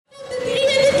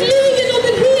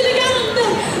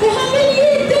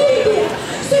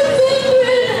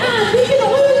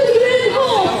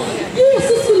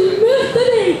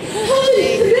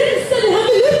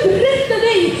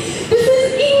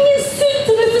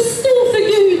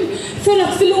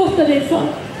för.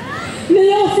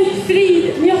 När jag fick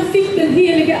frid, när jag fick den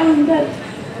heliga anden,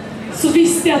 så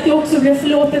visste jag att jag också blev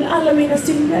förlåten alla mina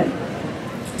synder.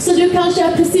 Så du kanske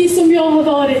är precis som jag har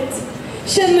varit.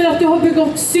 Känner att du har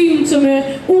begått synd som är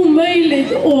omöjlig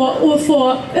att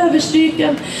få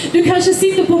överstryken. Du kanske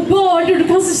sitter på bördor, du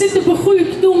kanske sitter på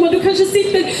sjukdomar, du kanske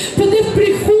sitter på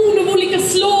depression av olika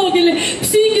slag eller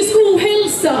psykisk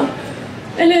ohälsa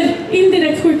eller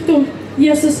indirekt sjukdom.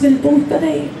 Jesus vill bota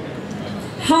dig.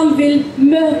 Han vill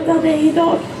möta dig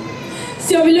idag.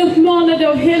 Så jag vill uppmana dig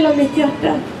av hela mitt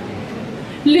hjärta.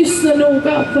 Lyssna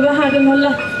noga på vad Herren har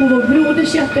lagt på vår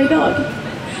broders hjärta idag.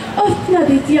 Öppna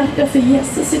ditt hjärta för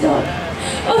Jesus idag.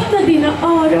 Öppna dina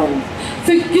öron.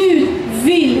 För Gud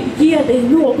vill ge dig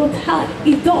något här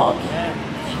idag.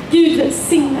 Gud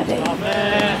välsigna dig.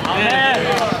 Amen.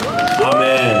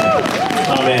 Amen.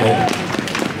 Amen.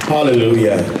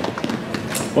 Hallelujah.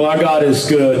 Well, our God is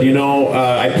good. You know,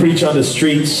 I preach on the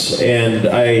streets and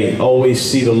I always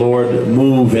see the Lord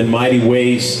move in mighty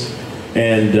ways.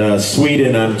 And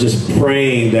Sweden, I'm just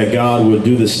praying that God will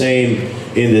do the same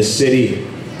in this city.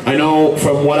 I know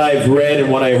from what I've read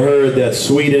and what I heard that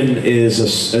Sweden is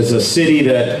a city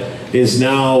that is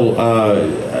now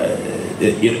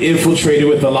infiltrated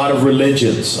with a lot of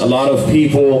religions. A lot of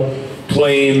people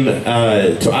claim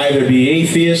to either be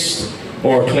atheist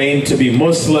or claim to be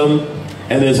Muslim.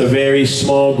 And there's a very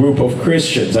small group of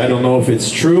Christians. I don't know if it's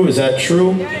true. Is that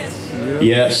true?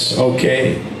 Yes.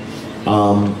 Okay.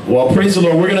 Well, praise the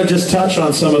Lord. We're going to just touch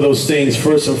on some of those things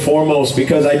first and foremost,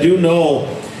 because I do know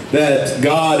that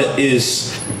God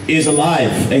is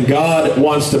alive and God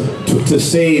wants to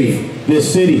save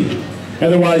this city.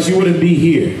 Otherwise, you wouldn't be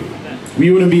here.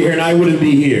 We wouldn't be here and I wouldn't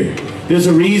be here. There's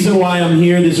a reason why I'm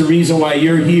here. There's a reason why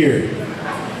you're here.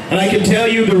 And I can tell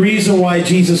you the reason why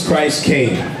Jesus Christ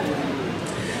came.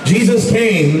 Jesus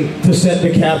came to set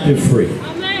the captive free.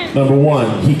 Number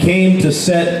one, he came to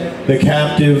set the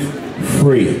captive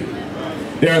free.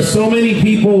 There are so many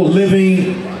people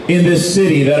living in this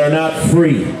city that are not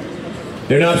free.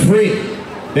 They're not free.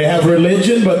 They have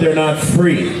religion, but they're not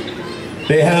free.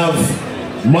 They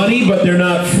have money, but they're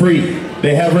not free.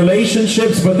 They have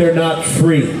relationships, but they're not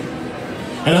free.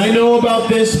 And I know about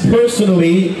this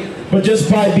personally, but just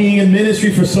by being in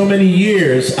ministry for so many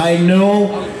years, I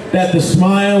know that the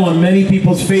smile on many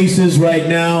people's faces right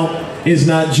now is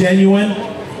not genuine.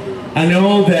 I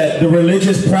know that the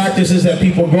religious practices that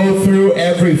people go through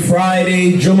every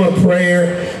Friday, Jummah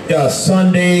prayer,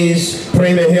 Sundays,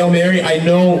 praying the Hail Mary, I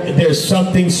know there's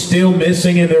something still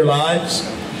missing in their lives.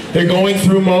 They're going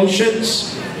through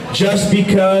motions just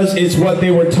because it's what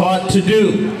they were taught to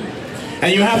do.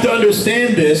 And you have to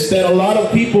understand this, that a lot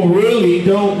of people really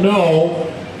don't know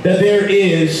that there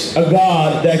is a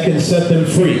God that can set them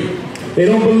free. They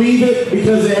don't believe it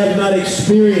because they have not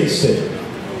experienced it.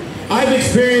 I've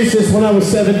experienced this when I was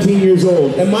 17 years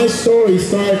old, and my story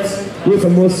starts with a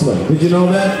Muslim. Did you know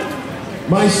that?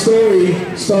 My story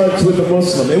starts with a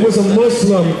Muslim. It was a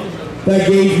Muslim that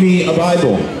gave me a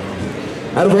Bible.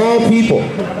 Out of all people,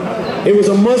 it was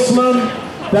a Muslim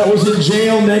that was in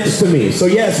jail next to me. So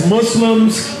yes,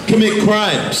 Muslims commit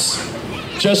crimes,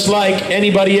 just like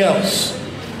anybody else.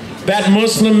 That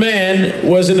Muslim man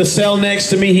was in the cell next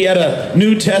to me. He had a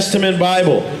New Testament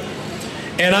Bible.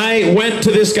 And I went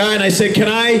to this guy and I said, can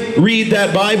I read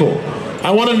that Bible?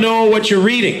 I want to know what you're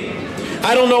reading.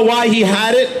 I don't know why he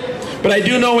had it, but I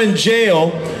do know in jail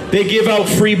they give out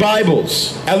free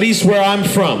Bibles, at least where I'm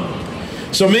from.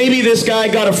 So maybe this guy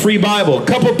got a free Bible. A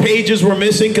couple pages were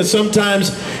missing because sometimes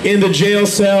in the jail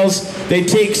cells they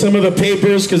take some of the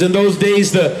papers, because in those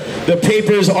days the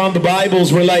papers on the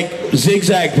Bibles were like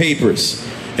zigzag papers.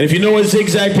 And if you know what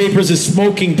zigzag papers is,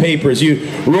 smoking papers. You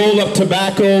roll up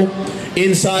tobacco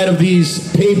inside of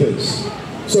these papers.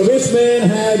 So this man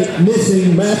had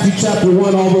missing Matthew chapter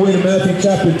 1 all the way to Matthew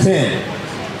chapter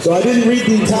 10. So I didn't read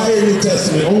the entire New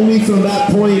Testament, only from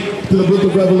that point to the book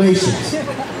of Revelations.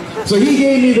 So he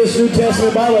gave me this New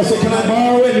Testament Bible. I said, can I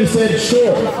borrow it? And he said,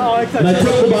 sure. And I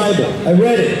took the Bible. I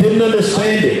read it, didn't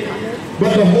understand it.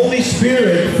 But the Holy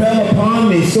Spirit fell upon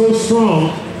me so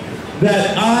strong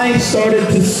that I started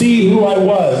to see who I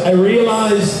was. I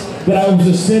realized that I was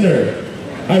a sinner.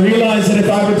 I realized that if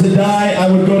I were to die, I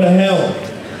would go to hell.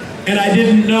 And I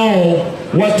didn't know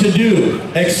what to do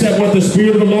except what the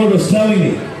Spirit of the Lord was telling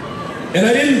me. And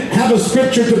I didn't have a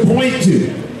scripture to point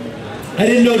to. I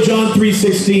didn't know John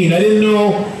 3:16. I didn't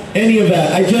know any of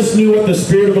that. I just knew what the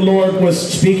Spirit of the Lord was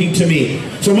speaking to me.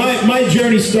 So my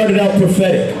journey started out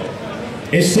prophetic.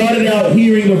 It started out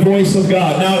hearing the voice of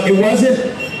God. Now, it wasn't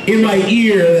in my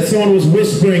ear that someone was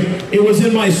whispering. It was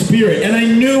in my spirit. And I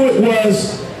knew it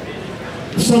was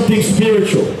something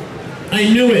spiritual.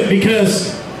 I knew it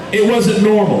because it wasn't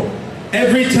normal.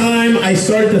 Every time I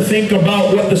started to think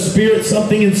about what the Spirit,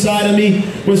 something inside of me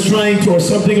was trying to, or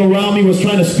something around me was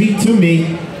trying to speak to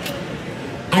me,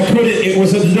 I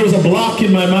couldn't, there was a block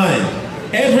in my mind.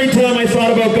 Every time I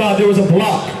thought about God, there was a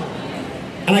block.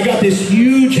 And I got this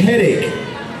huge headache.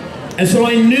 And so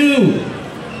I knew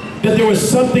that there was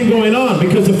something going on,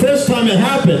 because the first time it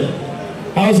happened,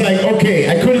 I was like, okay,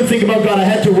 I couldn't think about God, I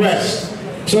had to rest.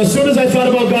 So as soon as I thought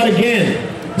about God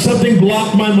again, something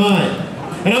blocked my mind.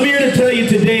 And I'm here to tell you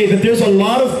today that there's a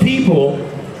lot of people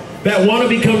that want to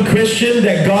become Christian,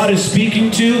 that God is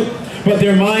speaking to, but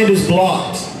their mind is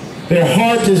blocked. Their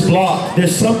heart is blocked.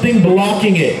 There's something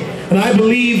blocking it. And I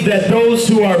believe that those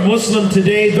who are Muslim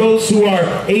today, those who are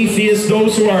atheists,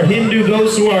 those who are Hindu,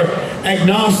 those who are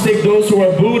agnostic, those who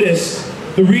are Buddhists,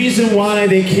 the reason why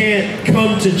they can't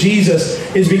come to Jesus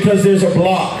is because there's a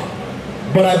block.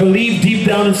 But I believe deep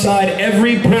down inside,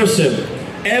 every person,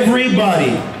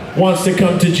 everybody wants to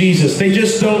come to Jesus. They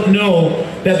just don't know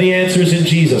that the answer is in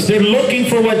Jesus. They're looking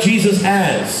for what Jesus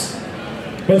has,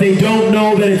 but they don't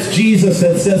know that it's Jesus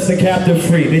that sets the captive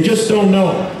free. They just don't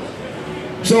know.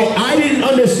 So I didn't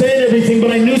understand everything,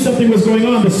 but I knew something was going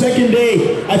on. The second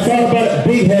day, I thought about it,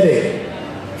 big headache.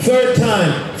 Third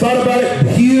time, thought about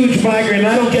it, huge migraine.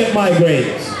 I don't get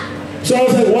migraines. So I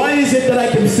was like, why is it that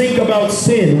I can think about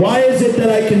sin? Why is it that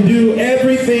I can do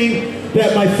everything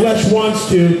that my flesh wants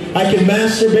to? I can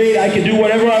masturbate, I can do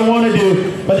whatever I want to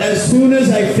do, but as soon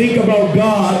as I think about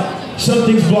God,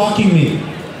 something's blocking me.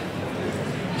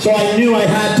 So I knew I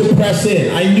had to press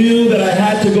in. I knew that I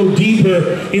had to go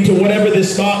deeper into whatever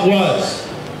this thought was.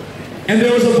 And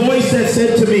there was a voice that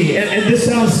said to me, and this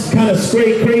sounds kind of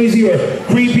straight crazy or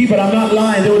creepy, but I'm not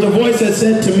lying. There was a voice that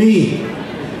said to me,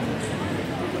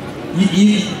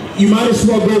 you might as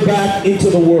well go back into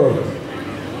the world.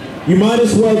 You might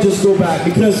as well just go back,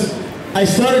 because I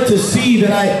started to see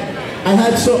that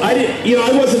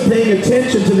I wasn't paying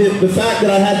attention to the fact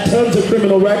that I had tons of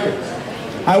criminal records.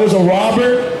 I was a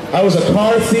robber, I was a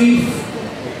car thief,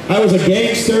 I was a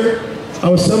gangster, I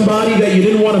was somebody that you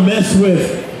didn't want to mess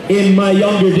with in my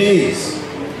younger days.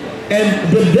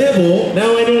 And the devil,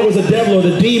 now I know it was a devil, or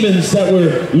the demons that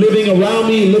were living around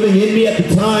me, living in me at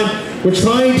the time, were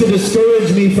trying to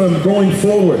discourage me from going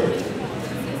forward.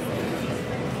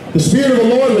 The Spirit of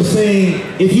the Lord was saying,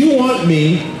 if you want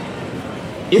me,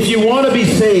 if you want to be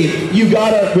saved, you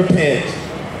gotta repent.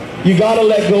 You gotta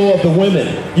let go of the women.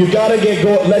 You gotta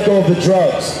let go of the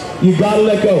drugs. You gotta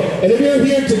let go. And if you're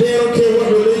here today, I don't care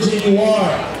what religion you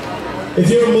are. If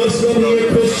you're a Muslim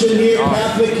here, Christian here,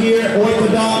 Catholic here,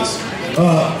 Orthodox,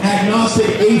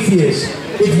 agnostic, atheist,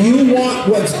 if you want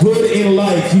what's good in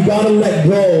life, you gotta let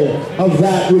go of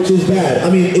that which is bad.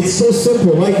 I mean, it's so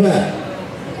simple, like that.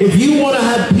 If you want to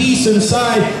have peace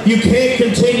inside, you can't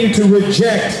continue to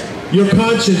reject your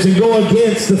conscience and go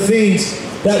against the things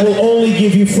that will only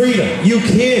give you freedom. You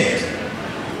can't.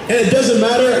 And it doesn't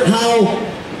matter how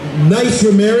nice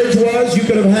your marriage was. You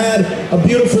could have had a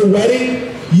beautiful wedding.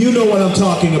 You know what I'm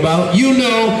talking about. You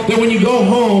know that when you go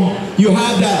home, you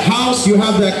have that house, you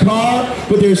have that car,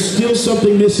 but there's still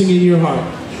something missing in your heart.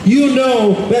 You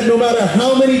know that no matter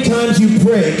how many times you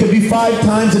pray, it could be 5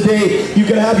 times a day, you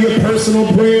can have your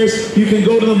personal prayers, you can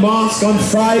go to the mosque on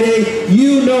Friday,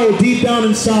 you know deep down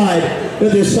inside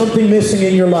that there's something missing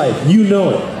in your life. You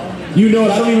know it. You know it.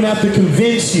 I don't even have to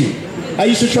convince you. I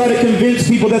used to try to convince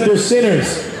people that they're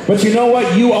sinners, but you know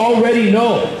what? You already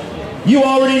know. You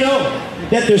already know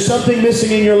that there's something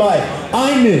missing in your life.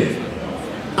 I knew.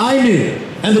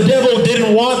 And the devil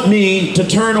didn't want me to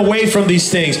turn away from these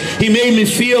things. He made me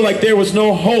feel like there was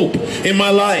no hope in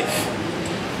my life.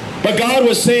 But God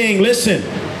was saying, listen,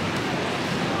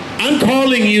 I'm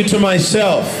calling you to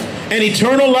myself. And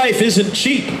eternal life isn't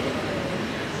cheap.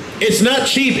 It's not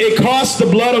cheap. It costs the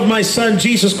blood of my Son,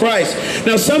 Jesus Christ.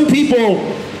 Now, some people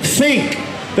think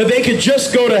that they could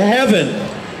just go to heaven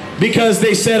because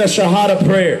they said a Shahada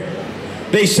prayer.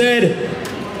 They said,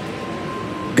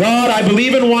 God, I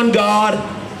believe in one God,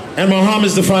 and Muhammad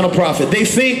is the final prophet. They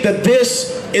think that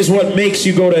this is what makes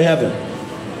you go to heaven.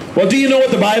 Well, do you know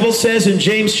what the Bible says in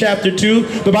James chapter 2?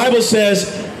 The Bible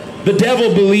says the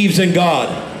devil believes in God,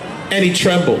 and he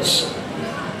trembles.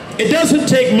 It doesn't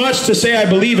take much to say I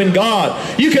believe in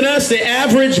God. You can ask the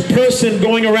average person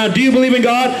going around, do you believe in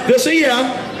God? They'll say,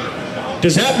 yeah.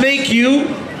 Does that make you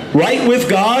right with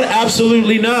God?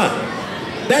 Absolutely not.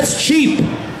 That's cheap.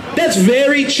 That's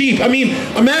very cheap. I mean,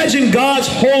 imagine God's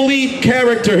holy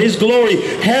character, His glory,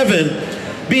 heaven,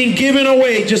 being given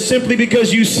away just simply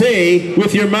because you say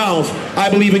with your mouth, I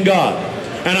believe in God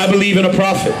and I believe in a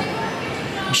prophet.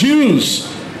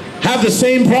 Jews have the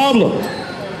same problem.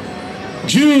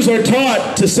 Jews are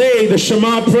taught to say the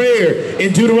Shema prayer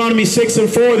in Deuteronomy 6 and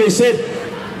 4. They said,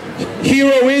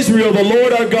 "Hear, O Israel, the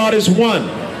Lord our God is one."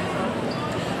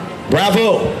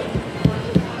 Bravo.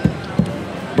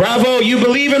 Bravo, you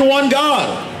believe in one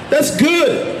God. That's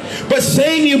good. But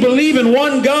saying you believe in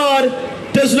one God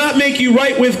does not make you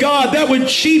right with God. That would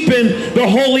cheapen the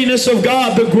holiness of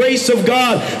God, the grace of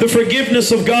God, the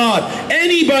forgiveness of God.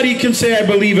 Anybody can say, "I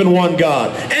believe in one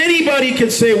God." Anybody can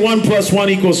say 1 +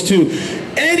 1 = 2.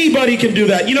 Anybody can do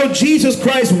that. You know, Jesus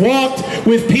Christ walked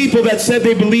with people that said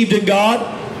they believed in God.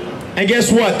 And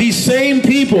guess what? These same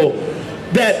people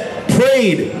that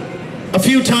prayed a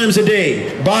few times a day,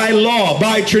 by law,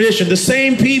 by tradition, the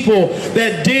same people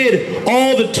that did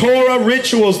all the Torah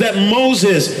rituals that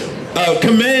Moses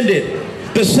commanded,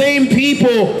 the same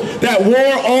people that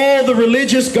wore all the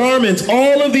religious garments,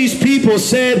 all of these people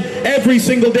said every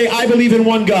single day, "I believe in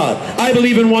one God. I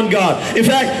believe in one God." In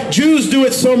fact, Jews do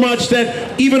it so much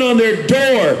that even on their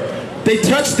door, they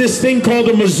touch this thing called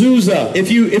a mezuzah. If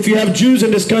you have Jews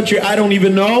in this country, I don't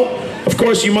even know. Of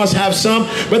course, you must have some.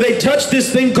 But they touch this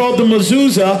thing called the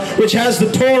mezuzah, which has the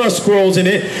Torah scrolls in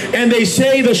it. And they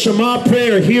say the Shema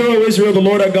prayer, "Hear, O Israel, the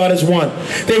Lord our God is one."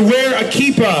 They wear a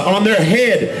kippah on their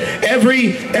head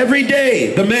every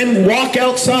day. The men walk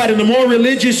outside, and the more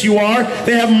religious you are,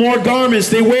 they have more garments.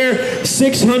 They wear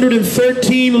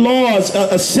 613 laws,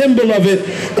 a symbol of it,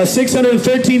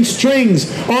 613 strings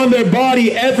on their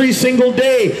body every single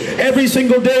day. Every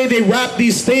single day they wrap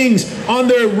these things on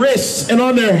their wrists and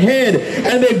on their head.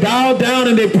 And they bow down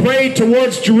and they pray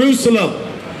towards Jerusalem.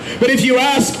 But if you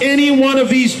ask any one of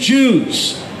these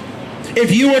Jews,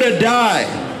 if you were to die,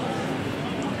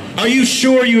 are you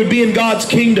sure you would be in God's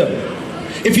kingdom?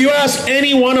 If you ask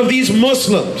any one of these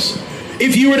Muslims,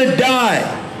 if you were to die,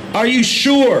 are you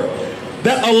sure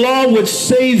that Allah would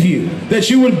save you, that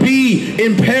you would be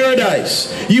in paradise,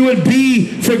 you would be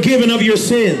forgiven of your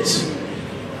sins?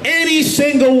 Any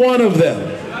single one of them,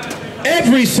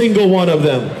 every single one of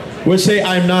them would say,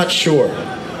 "I'm not sure.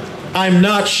 I'm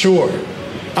not sure.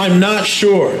 I'm not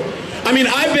sure." I mean,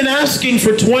 I've been asking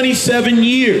for 27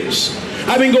 years.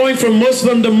 I've been going from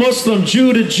Muslim to Muslim,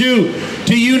 Jew to Jew.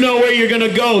 Do you know where you're going to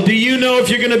go? Do you know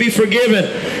if you're going to be forgiven?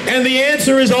 And the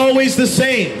answer is always the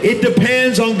same. It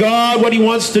depends on God, what He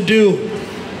wants to do.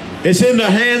 It's in the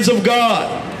hands of God.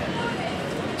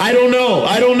 I don't know.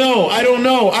 I don't know. I don't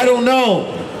know. I don't know.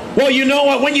 Well, you know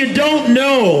what? When you don't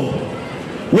know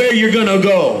where you're going to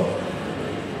go,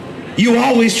 you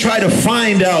always try to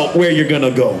find out where you're going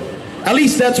to go. At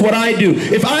least that's what I do.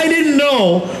 If I didn't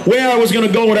know where I was going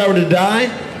to go when I were to die,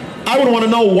 I would want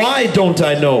to know, why don't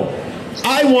I know?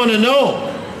 I want to know.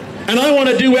 And I want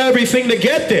to do everything to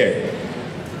get there.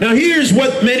 Now here's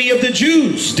what many of the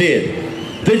Jews did.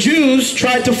 The Jews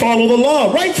tried to follow the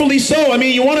law. Rightfully so. I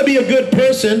mean, you want to be a good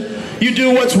person, you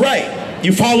do what's right.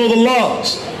 You follow the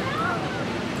laws.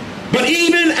 But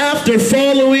even after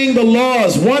following the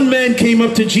laws, one man came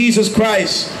up to Jesus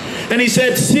Christ and he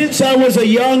said, "Since I was a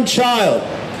young child,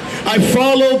 I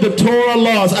followed the Torah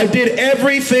laws. I did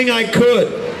everything I could."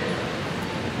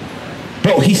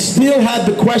 But he still had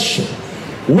the question,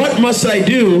 what must I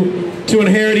do to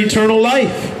inherit eternal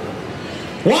life?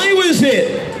 Why was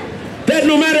it that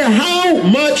no matter how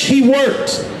much he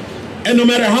worked and no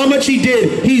matter how much he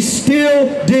did, he still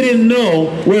didn't know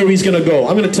where he's going to go?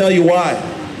 I'm going to tell you why.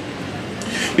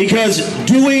 Because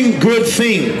doing good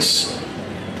things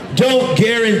don't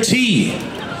guarantee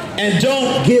and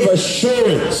don't give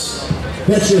assurance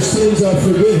that your sins are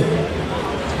forgiven.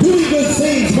 Doing good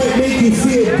things might make you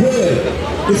feel good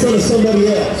in front of somebody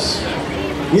else.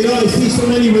 You know, I see so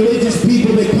many religious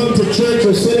people that come to church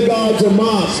or synagogues or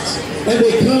mosques, and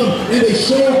they come and they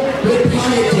show their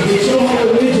piety, they show how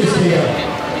religious they are.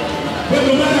 But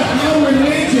no matter how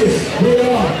religious they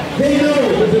are, they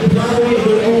know the depravity of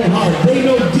their own heart. They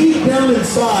know deep down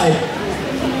inside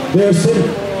they're a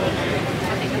sinner.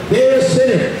 They're a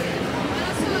sinner.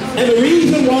 And the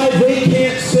reason why they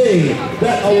can't say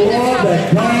that Allah,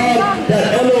 that God,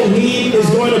 that Elohim is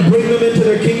going to bring them into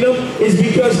their kingdom is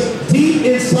because deep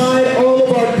inside all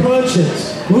of our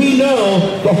conscience, we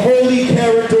know the holy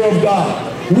character of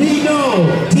God. We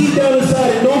know deep down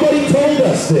inside, and nobody told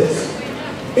us this.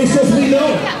 It's just we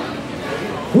know.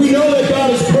 We know that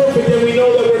God is perfect and we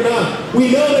know that we're not.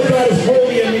 We know that God is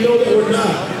holy and we know that we're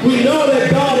not. We know that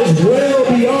God is well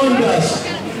beyond us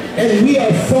and we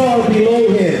are far below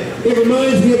Him. It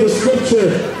reminds me of a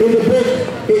scripture in the book,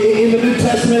 in the New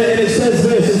Testament, and it says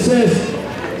this. It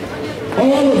says,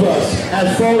 all of us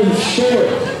have fallen short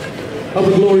of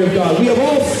the glory of God. We have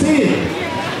all sinned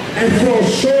and fall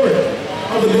short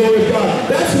of the glory of God.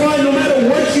 That's why no matter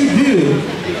what you do,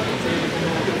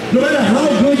 no matter how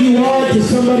good you are, outside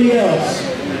to somebody else,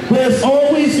 there's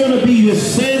always going to be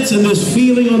this sense and this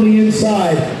feeling on the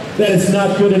inside that it's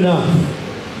not good enough.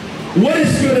 What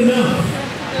is good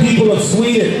enough, people of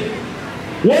Sweden?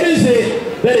 What is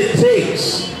it that it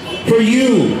takes for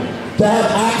you to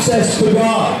have access to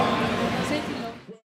God?